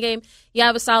strong run game. You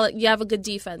have a good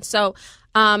defense. So,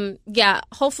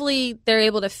 hopefully they're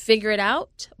able to figure it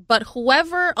out. But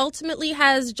whoever ultimately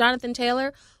has Jonathan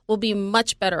Taylor will be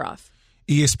much better off.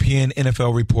 ESPN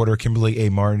NFL reporter Kimberly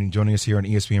A. Martin joining us here on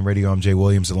ESPN Radio. I'm Jay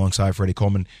Williams alongside Freddie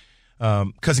Coleman.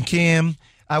 Cousin Kim.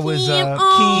 I was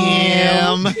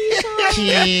Kim.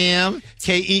 Kim.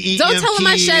 K-E-E-M. Don't tell him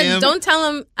I shed. Kim. Don't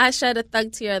tell him I shed a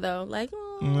thug tear though. Like,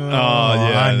 Oh,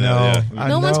 yeah. I know. Yeah. I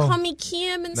no know. one's called me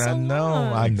Kim in so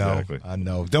long. I know. Exactly. I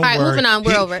know. Don't All right, worry. moving on.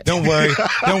 We're over it. Don't worry.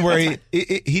 Don't worry.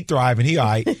 He thriving. He all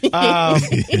right.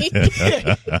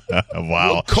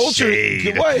 Wow. Culture.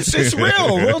 Shade. What? It's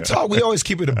real. Real talk. We always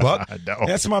keep it a buck. I know.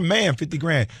 That's my man, 50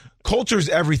 grand. Culture is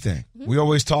everything. We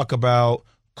always talk about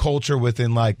culture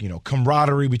within, like,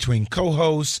 camaraderie between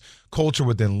co-hosts, culture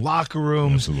within locker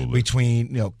rooms,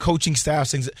 between, coaching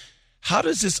staffs, things. How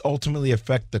does this ultimately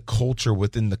affect the culture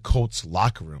within the Colts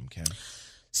locker room, Kim?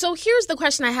 So here's the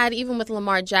question I had even with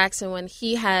Lamar Jackson when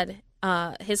he had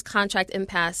his contract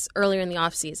impasse earlier in the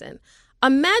offseason.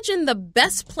 Imagine the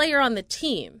best player on the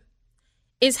team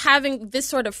is having this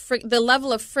sort of the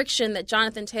level of friction that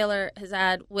Jonathan Taylor has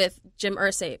had with Jim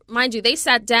Irsay. Mind you, they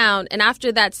sat down, and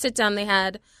after that sit-down they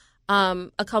had a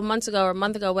couple months ago or a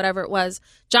month ago, whatever it was,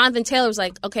 Jonathan Taylor was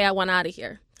like, okay, I want out of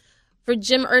here. For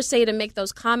Jim Irsay to make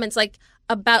those comments, like,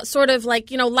 about sort of like,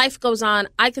 life goes on.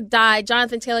 I could die.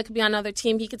 Jonathan Taylor could be on another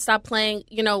team. He could stop playing.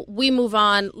 We move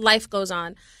on. Life goes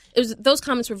on. Those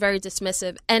comments were very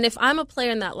dismissive. And if I'm a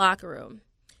player in that locker room,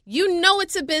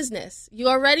 it's a business. You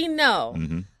already know.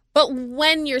 Mm-hmm. But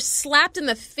when you're slapped in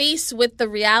the face with the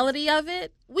reality of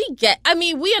it, we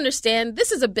understand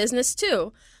this is a business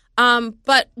too.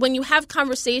 But when you have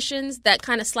conversations that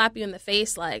kind of slap you in the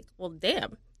face, like, well,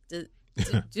 damn,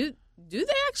 do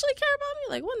they actually care about me?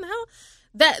 Like, what in the hell?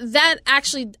 That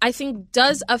actually, I think,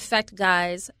 does affect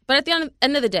guys. But at the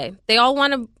end of the day, they all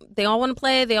want to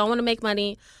play. They all want to make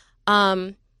money.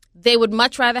 They would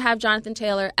much rather have Jonathan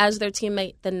Taylor as their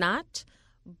teammate than not.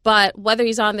 But whether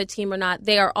he's on the team or not,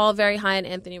 they are all very high on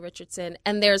Anthony Richardson,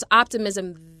 and there's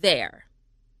optimism there.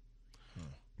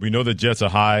 We know the Jets are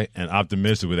high and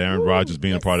optimistic with Aaron Rodgers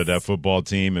being a part of that football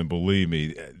team, and believe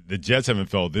me, the Jets haven't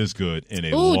felt this good in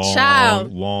a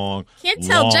long Can't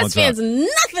tell Jets time. fans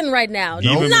nothing right now.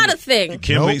 Even Not a thing.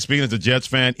 Kimberly, speaking as a Jets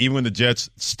fan, even when the Jets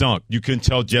stunk, you couldn't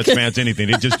tell Jets fans anything.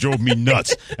 They just drove me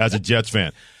nuts as a Jets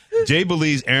fan. Jay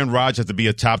believes Aaron Rodgers has to be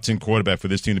a top 10 quarterback for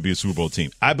this team to be a Super Bowl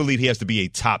team. I believe he has to be a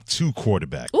top 2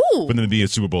 quarterback for them to be a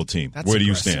Super Bowl team. Where do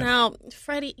you stand? Now,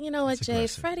 Freddie, you know what, Jay?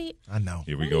 Freddie. I know.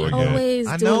 Here we go again. Always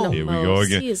doing the Here most. we go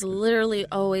again. He is literally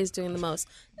always doing the most.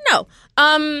 No.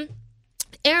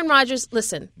 Aaron Rodgers,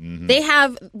 listen, they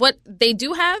have what they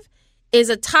do have is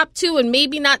a top 2 and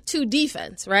maybe not 2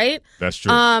 defense, right? That's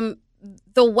true.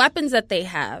 The weapons that they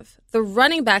have, the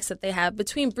running backs that they have,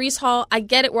 between Breece Hall, I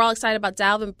get it, we're all excited about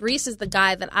Dalvin. Breece is the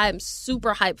guy that I am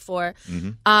super hyped for.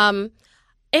 Aaron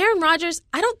Rodgers,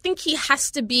 I don't think he has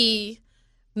to be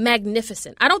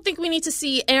magnificent. I don't think we need to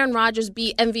see Aaron Rodgers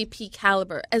be MVP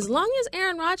caliber. As long as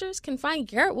Aaron Rodgers can find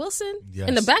Garrett Wilson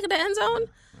in the back of the end zone,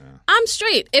 I'm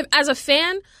straight. As a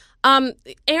fan,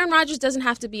 Aaron Rodgers doesn't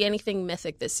have to be anything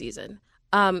mythic this season.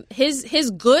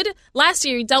 His good, last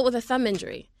year he dealt with a thumb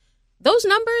injury. Those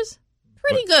numbers,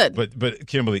 pretty good. But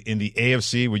Kimberly, in the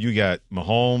AFC where you got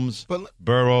Mahomes,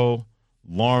 Burrow,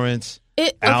 Lawrence,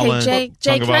 Allen, Jay,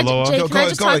 can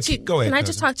I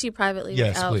just talk to you privately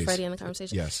without please. Freddie in the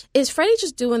conversation? Yes. Is Freddie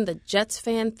just doing the Jets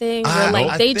fan thing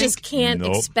where they just can't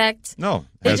expect? No.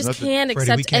 They just can't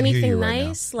accept anything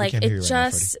nice. Like it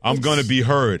just. I'm going to be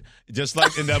heard. Just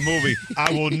like in that movie,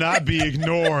 I will not be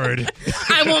ignored.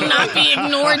 I will not be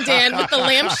ignored, Dan, with the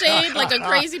lampshade like a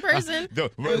crazy person.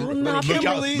 Look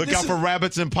out for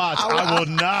rabbits and pots. I will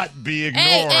not be ignored.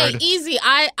 Hey, easy.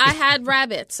 I had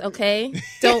rabbits, okay?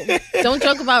 Don't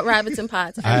joke about rabbits and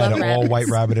pots. I love had an rabbits. all-white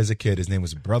rabbit as a kid. His name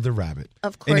was Brother Rabbit.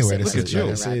 Of course anyway, it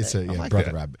was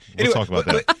Brother Rabbit. We'll talk about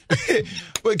that.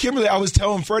 But Kimberly, I was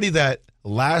telling Freddie that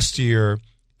last year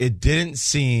it didn't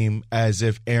seem as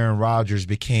if Aaron Rodgers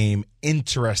became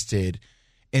interested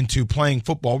into playing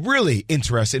football, really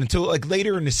interested until like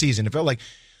later in the season. It felt like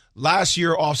last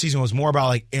year offseason was more about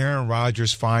like Aaron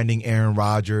Rodgers finding Aaron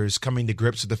Rodgers, coming to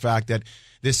grips with the fact that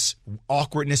this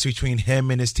awkwardness between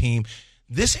him and his team.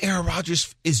 This Aaron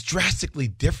Rodgers is drastically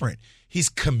different. He's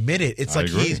committed. It's like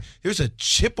there's a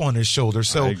chip on his shoulder.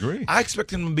 So I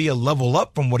expect him to be a level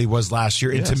up from what he was last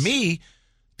year. And to me,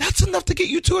 that's enough to get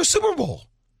you to a Super Bowl.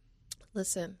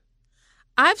 Listen,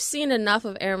 I've seen enough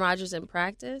of Aaron Rodgers in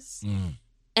practice,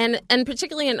 and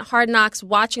particularly in Hard Knocks,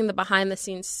 watching the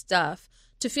behind-the-scenes stuff,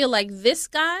 to feel like this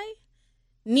guy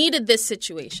needed this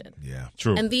situation. Yeah,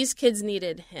 true. And these kids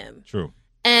needed him. True.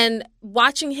 And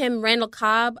watching him, Randall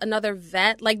Cobb, another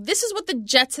vet, like this is what the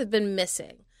Jets have been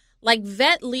missing. Like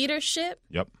vet leadership,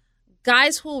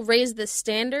 guys who will raise the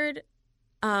standard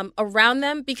around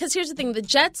them. Because here's the thing, the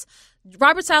Jets,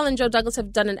 Robert Saleh and Joe Douglas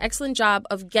have done an excellent job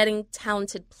of getting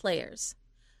talented players.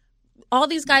 All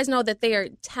these guys know that they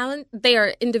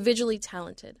are individually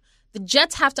talented. The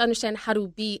Jets have to understand how to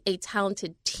be a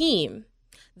talented team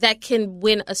that can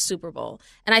win a Super Bowl.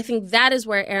 And I think that is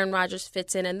where Aaron Rodgers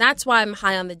fits in, and that's why I'm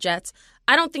high on the Jets.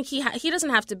 I don't think he doesn't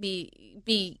have to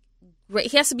be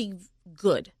great. He has to be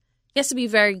good. He has to be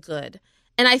very good.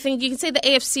 And I think you can say the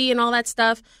AFC and all that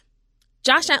stuff.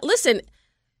 Josh Allen, listen,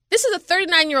 this is a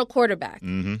 39-year-old quarterback.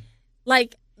 Mm-hmm.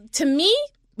 Like, to me,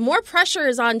 more pressure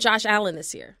is on Josh Allen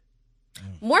this year.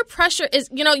 More pressure is,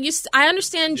 I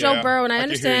understand Joe Burrow, and I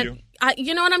understand,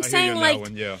 you know what I'm saying?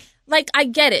 Like, I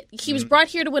get it. He was brought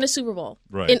here to win a Super Bowl.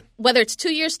 Right. Whether it's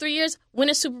 2 years, 3 years, win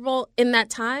a Super Bowl in that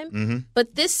time. Mm-hmm.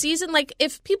 But this season, like,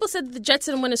 if people said the Jets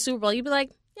didn't win a Super Bowl, you'd be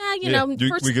like,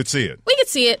 we could see it. We could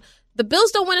see it. The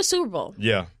Bills don't win a Super Bowl.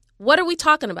 Yeah. What are we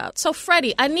talking about? So,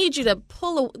 Freddie, I need you to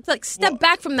step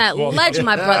back from that ledge,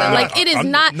 my brother. Like, it is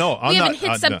not. We haven't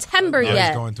hit September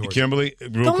yet. Kimberly,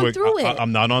 real quick, through it.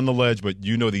 I'm not on the ledge, but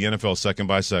you know the NFL second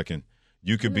by second.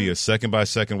 You could be a second by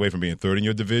second away from being third in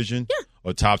your division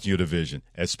or top in your division,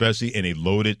 especially in a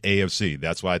loaded AFC.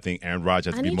 That's why I think Aaron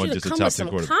Rodgers has to be more just a top 10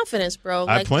 quarterback. Confidence, bro.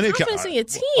 I have plenty of confidence in your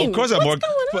team. Of course, I have more.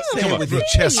 Going on? With your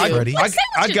chest, Freddie.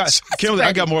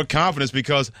 I got more confidence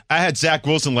because I had Zach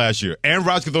Wilson last year. Aaron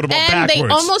Rodgers could throw the ball backwards. And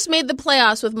they almost made the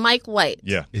playoffs with Mike White.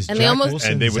 Yeah, and they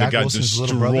would have got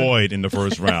destroyed in the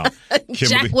first round.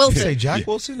 Jack Wilson. You say Jack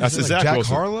Wilson? I said Zach Jack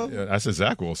Wilson. Harlow? Yeah, I said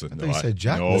Zach Wilson. I thought you said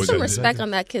Jack Wilson. Put some respect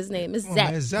on that kid's name. It's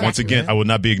Zach. Once again, I will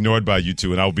not be ignored by you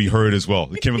two, and I will be heard as well.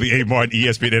 Kimberly A. Martin,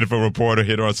 ESPN NFL reporter,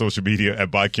 hit her on social media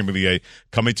at by Kimberly A.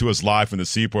 Coming to us live from the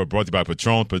Seaport, brought to you by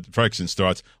Patron. Perfection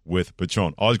starts with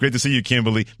Patron. Always great to see you,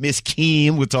 Kimberly. Miss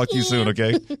Kim, we'll talk to you soon,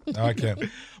 okay? Okay.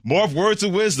 More of words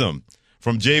of wisdom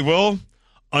from Jay Will,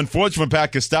 unfortunately from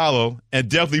Pat Costello, and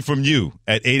definitely from you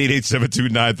at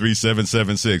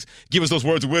 888-729-3776. Give us those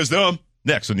words of wisdom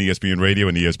next on ESPN Radio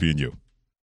and ESPNU.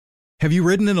 Have you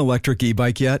ridden an electric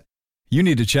e-bike yet? You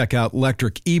need to check out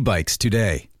Lectric E-Bikes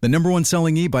today, the #1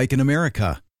 selling e-bike in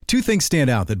America. Two things stand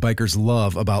out that bikers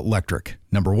love about Lectric.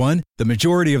 Number one, the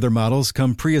majority of their models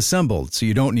come pre-assembled, so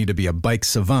you don't need to be a bike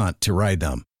savant to ride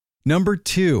them. Number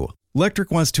two,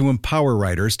 Lectric wants to empower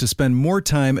riders to spend more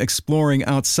time exploring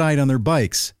outside on their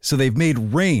bikes, so they've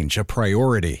made range a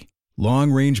priority.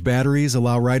 Long-range batteries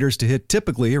allow riders to hit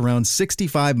typically around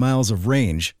 65 miles of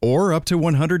range, or up to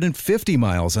 150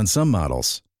 miles on some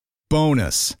models.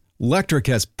 Bonus, Lectric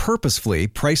has purposefully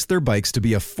priced their bikes to be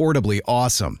affordably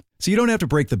awesome, so you don't have to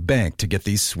break the bank to get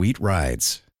these sweet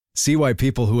rides. See why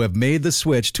people who have made the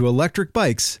switch to electric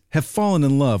bikes have fallen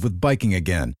in love with biking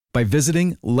again by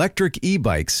visiting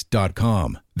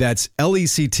lectricebikes.com. That's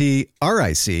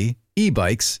LECTRIC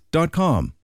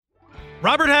ebikes.com.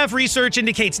 Robert Half research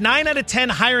indicates 9 out of 10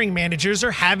 hiring managers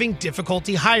are having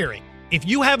difficulty hiring. If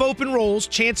you have open roles,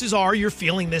 chances are you're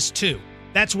feeling this too.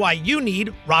 That's why you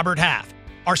need Robert Half.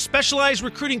 Our specialized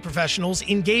recruiting professionals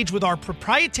engage with our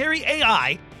proprietary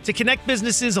AI to connect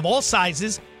businesses of all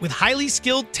sizes with highly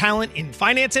skilled talent in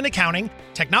finance and accounting,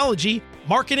 technology,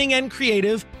 marketing and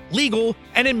creative, legal,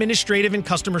 and administrative and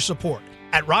customer support.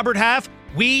 At Robert Half,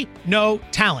 we know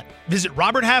talent. Visit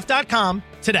roberthalf.com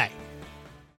today.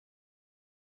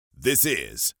 This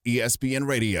is ESPN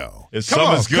Radio.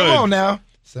 Some is good. Come on now.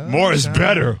 More is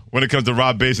better when it comes to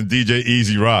Rob Bass and DJ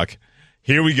Easy Rock.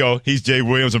 Here we go. He's Jay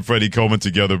Williams and Freddie Coleman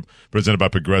together, presented by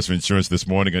Progressive Insurance this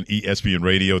morning on ESPN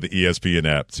Radio, the ESPN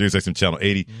app, SiriusXM Channel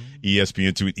 80,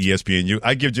 ESPN2, and ESPNU.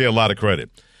 I give Jay a lot of credit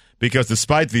because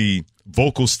despite the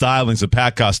vocal stylings of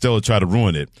Pat Costello try to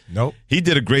ruin it, nope, he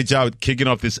did a great job kicking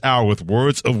off this hour with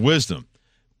words of wisdom.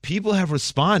 People have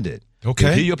responded. Okay.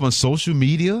 They hit you up on social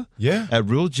media. Yeah. At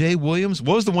Real Jay Williams.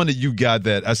 What was the one that you got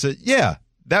that I said, yeah,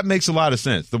 that makes a lot of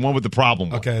sense? The one with the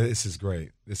problem one. Okay, this is great.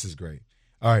 This is great.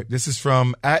 All right, this is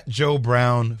from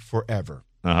 @JoeBrownForever.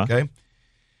 Okay?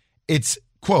 It's,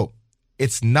 quote,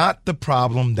 it's not the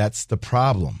problem that's the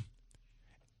problem.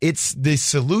 It's the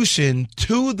solution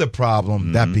to the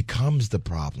problem that becomes the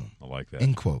problem. I like that.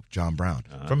 End quote, John Brown.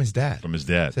 From his dad. From his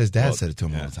dad. His dad said it to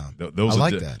him all the time. I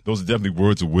like that. Those are definitely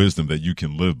words of wisdom that you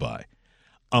can live by.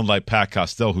 Unlike Pat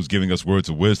Costello, who's giving us words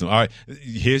of wisdom. All right,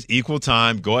 here's equal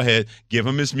time. Go ahead. Give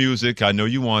him his music. I know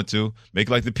you want to. Make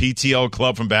like the PTL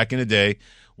club from back in the day.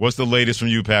 What's the latest from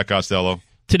you, Pat Costello?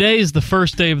 Today is the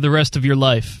first day of the rest of your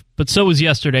life, but so was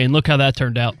yesterday, and look how that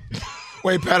turned out.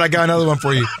 Wait, Pat, I got another one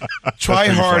for you. Try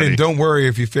hard funny. and don't worry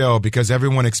if you fail, because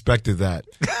everyone expected that.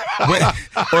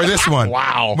 Or this one.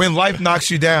 Wow. When life knocks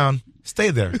you down,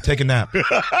 stay there. Take a nap.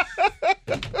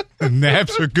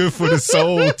 Naps are good for the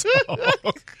soul. Yo,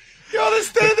 let's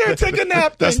stay there. Take a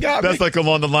nap. That's like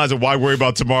along the lines of why worry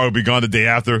about tomorrow, be gone the day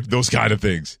after. Those kind of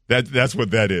things. That's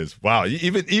what that is. Wow.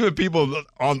 Even people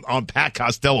on Pat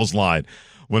Costello's line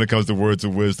when it comes to words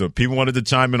of wisdom. People wanted to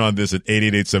chime in on this at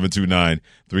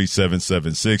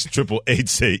 888-729-3776.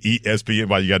 888-say-ESPN.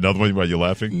 Why, you got another one while you're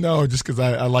laughing? No, just because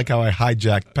I like how I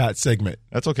hijacked Pat's segment.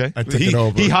 That's okay. I took it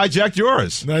over. He hijacked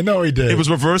yours. I know he did. It was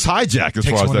reverse hijack as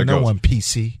Takes far as one that to know goes. one,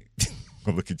 PC.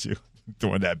 Look at you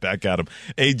throwing that back at him.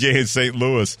 AJ in St.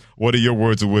 Louis, what are your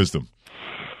words of wisdom?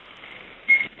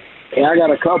 Yeah, I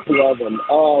got a couple of them.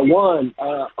 One,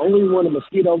 only when a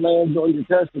mosquito lands on your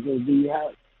testicles do you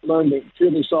learn to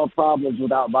truly solve problems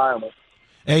without violence.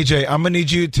 AJ, I'm going to need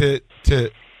you to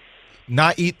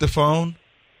not eat the phone,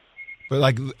 but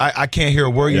like I can't hear a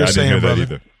word you're saying,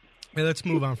 brother. Hey, let's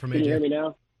move on from AJ. Can you hear me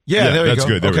now? Yeah, there you go. That's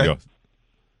good. There we go.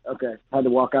 Okay, I had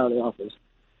to walk out of the office.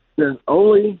 There's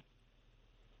only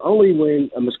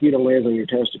when a mosquito lands on your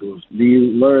testicles do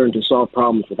you learn to solve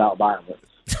problems without violence.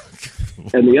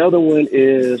 And the other one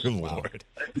is,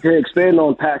 to expand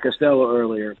on Pat Costello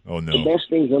earlier, the best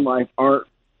things in life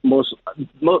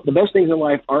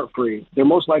aren't free. They're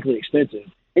most likely expensive.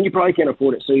 And you probably can't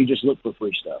afford it, so you just look for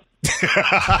free stuff.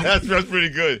 That's pretty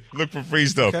good. Look for free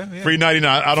stuff. Okay, yeah. Free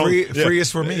 99. I don't. Free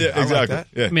is for me. Yeah, exactly. Like that.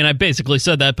 Yeah. I mean, I basically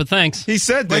said that, but thanks. He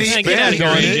said that. He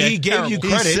gave you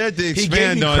credit. He said to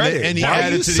expand on it, and he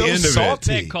added to the end of it.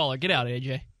 Bad caller. Get out,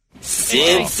 AJ.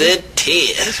 Sensitive.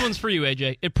 This one's for you,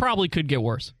 AJ. It probably could get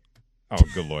worse. Oh,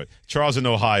 good Lord. Charles in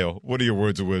Ohio, what are your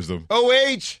words of wisdom?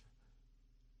 OH.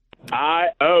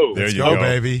 I-O. There you go,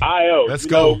 baby. I-O. Let's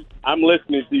go. I'm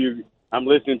listening to you. I'm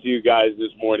listening to you guys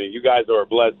this morning. You guys are a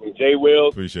blessing. Jay Will.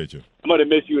 Appreciate you. I'm going to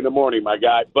miss you in the morning, my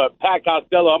guy. But Pat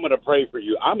Costello, I'm going to pray for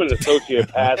you. I'm an associate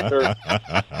pastor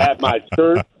at my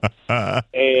church.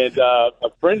 And a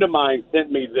friend of mine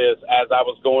sent me this as I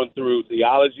was going through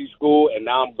theology school, and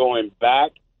now I'm going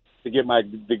back to get my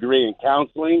degree in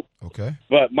counseling. Okay.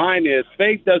 But mine is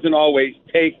faith doesn't always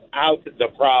take you out the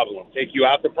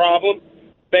problem.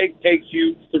 Faith takes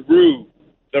you through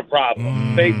the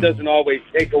problem. Faith doesn't always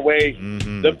take away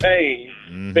the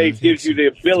pain. Faith gives you the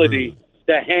ability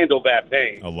to handle that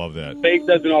pain. I love that. Faith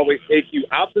doesn't always take you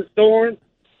out the storm.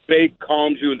 Faith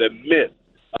calms you in the midst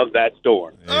of that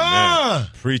storm.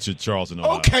 Preach it, Charles. In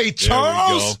Ohio. Okay,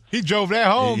 Charles. He drove that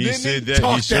home, he didn't said he?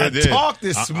 That. He sure did. Talk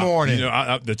this morning.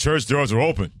 The church doors are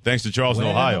open thanks to Charles in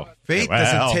Ohio. Faith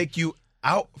doesn't take you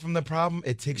out from the problem.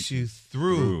 It takes you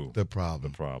through the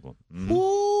problem.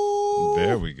 Mm-hmm.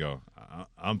 There we go.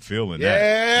 I'm feeling that.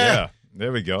 Yeah.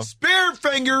 There we go. Spirit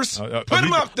fingers. Put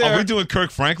them up there. Are we doing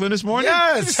Kirk Franklin this morning?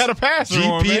 Yes. Just had a passer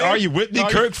GP, on, man. are you with me,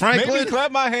 Kirk Franklin? Maybe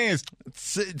clap my hands.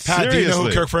 Pat, do you know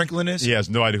who Kirk Franklin is? He has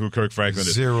no idea who Kirk Franklin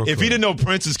is. Zero If clue. he didn't know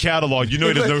Prince's catalog, you know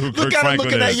he doesn't know who Kirk Franklin is. Look at him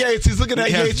looking at Yates. He's looking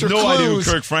at Yates for clues. He has no idea who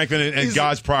Kirk Franklin and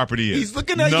God's property is. He's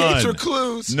looking at Yates for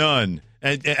clues. None.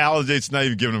 And Alan Yates not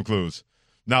even giving him clues.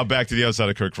 Now back to the other side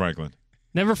of Kirk Franklin.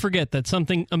 Never forget that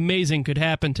something amazing could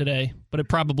happen today, but it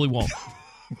probably won't.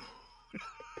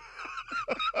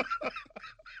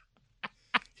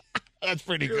 That's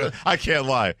pretty good. I can't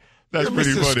lie. That's You're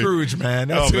pretty Mr. funny. Scrooge, man.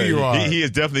 That's who you are. He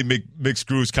is definitely Mick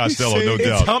Scrooge Costello, no doubt.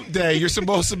 It's hump day. You're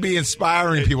supposed to be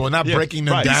inspiring people, not breaking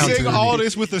them down. He's to saying all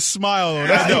this with a smile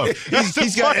on. I know.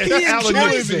 He's got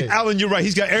it. Alan, you're right.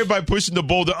 He's got everybody pushing the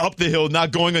boulder up the hill,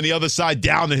 not going on the other side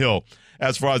down the hill.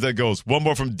 As far as that goes. One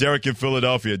more from Derek in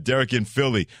Philadelphia. Derek in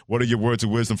Philly. What are your words of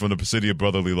wisdom from the city of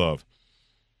brotherly love?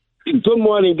 Good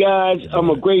morning, guys. I'm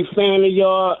a great fan of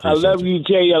y'all. I love you,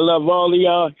 Jay. I love all of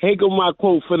y'all. Here go my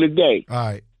quote for the day. All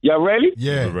right. Y'all ready?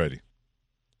 Yeah. We're ready.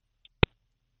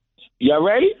 Y'all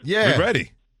ready? Yeah. We're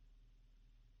ready.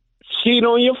 Cheat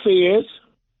on your fears,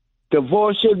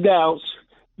 divorce your doubts,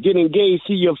 get engaged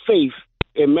to your faith,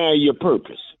 and marry your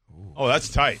purpose. Oh, that's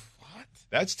tight. What?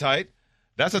 That's tight.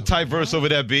 That's a tight verse over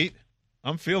that beat.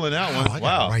 I'm feeling that one. I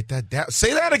gotta write that down.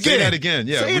 Say that again. Say that again.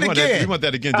 Yeah, Say it again. We want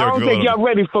that again, I Derek. don't think y'all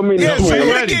ready for me. Yeah, say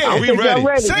it again. I don't think y'all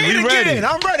ready. Say it again.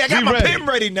 I'm ready. I got my pen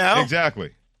ready now.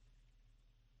 Exactly.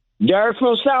 Derek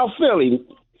from South Philly.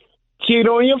 Cheat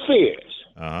on your fears.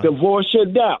 Divorce your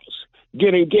doubts.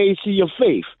 Get engaged to your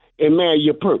faith and marry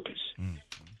your purpose.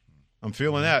 I'm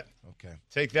feeling that. Okay.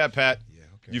 Take that, Pat. Yeah,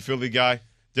 okay. You Philly guy.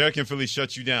 Derek in Philly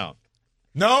shuts you down.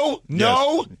 No.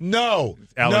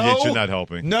 Alan Yates, you're not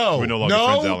helping. No. We're no longer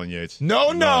friends, Alan Yates.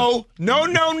 No, not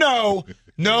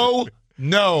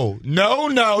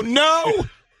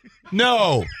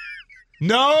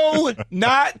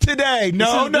today.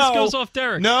 No. This goes off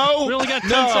Derek. No. We only got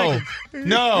 10 seconds.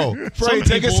 No. Frey,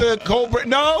 take us to a cold break.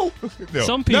 No.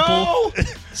 Some people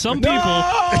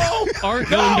aren't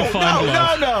going to find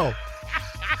love. No.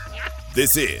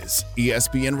 This is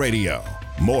ESPN Radio.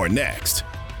 More next.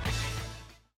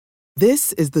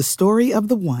 This is the story of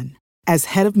the one. As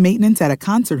head of maintenance at a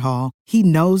concert hall, he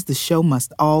knows the show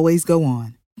must always go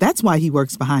on. That's why he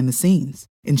works behind the scenes,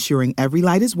 ensuring every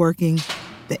light is working,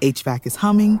 the HVAC is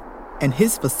humming, and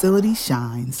his facility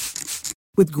shines.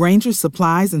 With Grainger's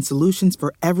supplies and solutions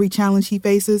for every challenge he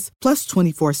faces, plus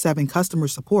 24/7 customer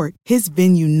support, his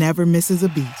venue never misses a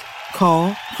beat.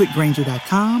 Call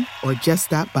quickgrainger.com or just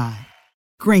stop by.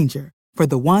 Grainger, for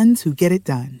the ones who get it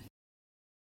done.